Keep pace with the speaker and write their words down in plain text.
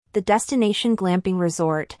the destination glamping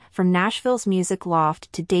resort, from Nashville's music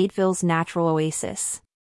loft to Dadeville's natural oasis.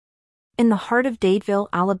 In the heart of Dadeville,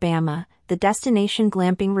 Alabama, the destination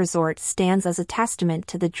glamping resort stands as a testament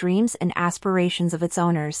to the dreams and aspirations of its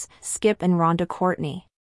owners, Skip and Rhonda Courtney.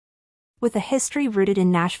 With a history rooted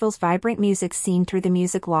in Nashville's vibrant music scene through the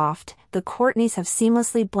music loft, the Courtneys have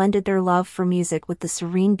seamlessly blended their love for music with the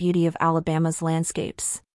serene beauty of Alabama's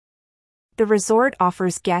landscapes. The resort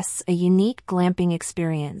offers guests a unique glamping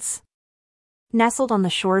experience. Nestled on the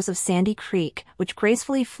shores of Sandy Creek, which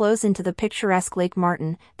gracefully flows into the picturesque Lake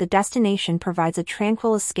Martin, the destination provides a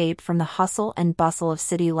tranquil escape from the hustle and bustle of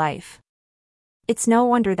city life. It's no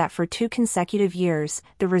wonder that for 2 consecutive years,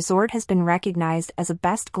 the resort has been recognized as a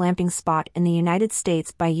best glamping spot in the United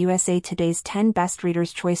States by USA Today's 10 Best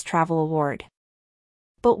Readers' Choice Travel Award.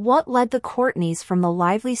 But what led the Courtneys from the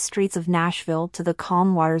lively streets of Nashville to the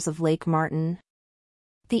calm waters of Lake Martin?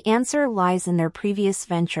 The answer lies in their previous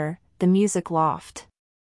venture, the music loft.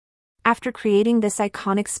 After creating this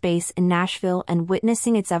iconic space in Nashville and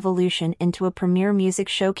witnessing its evolution into a premier music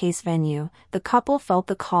showcase venue, the couple felt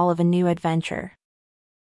the call of a new adventure.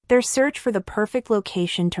 Their search for the perfect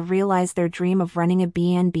location to realize their dream of running a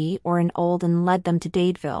B&B or an old inn led them to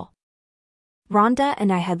Dadeville. Rhonda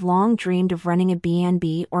and I had long dreamed of running a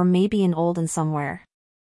B&B or maybe an old inn somewhere.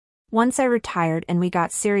 Once I retired and we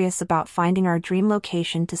got serious about finding our dream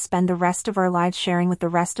location to spend the rest of our lives sharing with the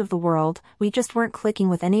rest of the world, we just weren't clicking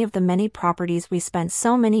with any of the many properties we spent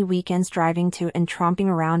so many weekends driving to and tromping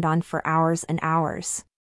around on for hours and hours.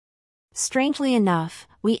 Strangely enough,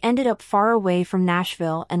 we ended up far away from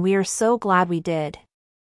Nashville, and we are so glad we did.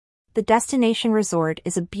 The destination resort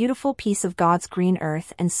is a beautiful piece of God's green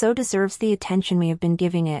earth and so deserves the attention we have been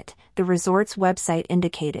giving it, the resort's website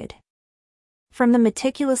indicated. From the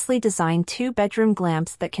meticulously designed 2-bedroom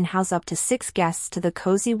glamps that can house up to 6 guests to the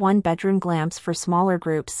cozy 1-bedroom glamps for smaller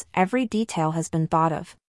groups, every detail has been thought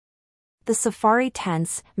of. The safari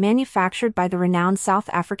tents, manufactured by the renowned South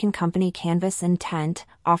African company Canvas and Tent,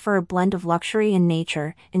 offer a blend of luxury and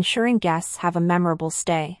nature, ensuring guests have a memorable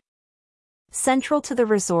stay. Central to the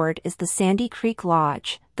resort is the Sandy Creek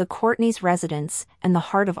Lodge, the Courtneys' residence, and the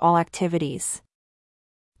heart of all activities.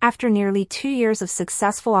 After nearly 2 years of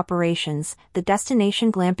successful operations, the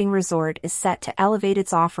destination glamping resort is set to elevate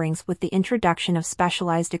its offerings with the introduction of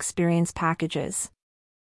specialized experience packages.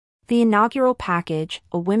 The inaugural package,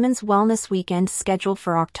 a women's wellness weekend scheduled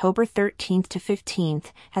for October 13th to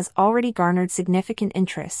 15th, has already garnered significant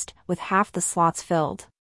interest, with half the slots filled.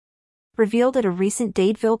 Revealed at a recent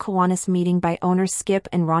Dadeville Kiwanis meeting by owners Skip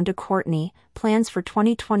and Rhonda Courtney, plans for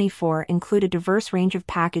 2024 include a diverse range of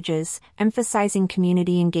packages, emphasizing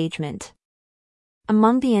community engagement.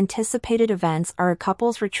 Among the anticipated events are a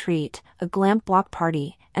couples retreat, a glamp block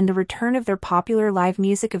party, and the return of their popular live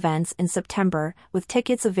music events in September, with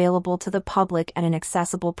tickets available to the public at an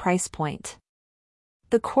accessible price point.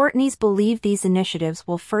 The Courtneys believe these initiatives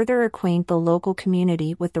will further acquaint the local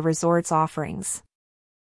community with the resort's offerings.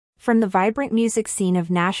 From the vibrant music scene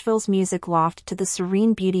of Nashville's music loft to the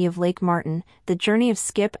serene beauty of Lake Martin, the journey of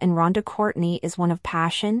Skip and Rhonda Courtney is one of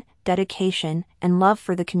passion, dedication, and love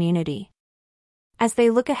for the community. As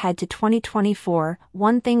they look ahead to 2024,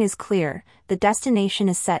 one thing is clear: the destination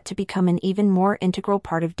is set to become an even more integral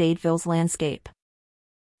part of Dadeville's landscape.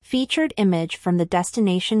 Featured image from the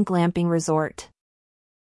destination glamping resort.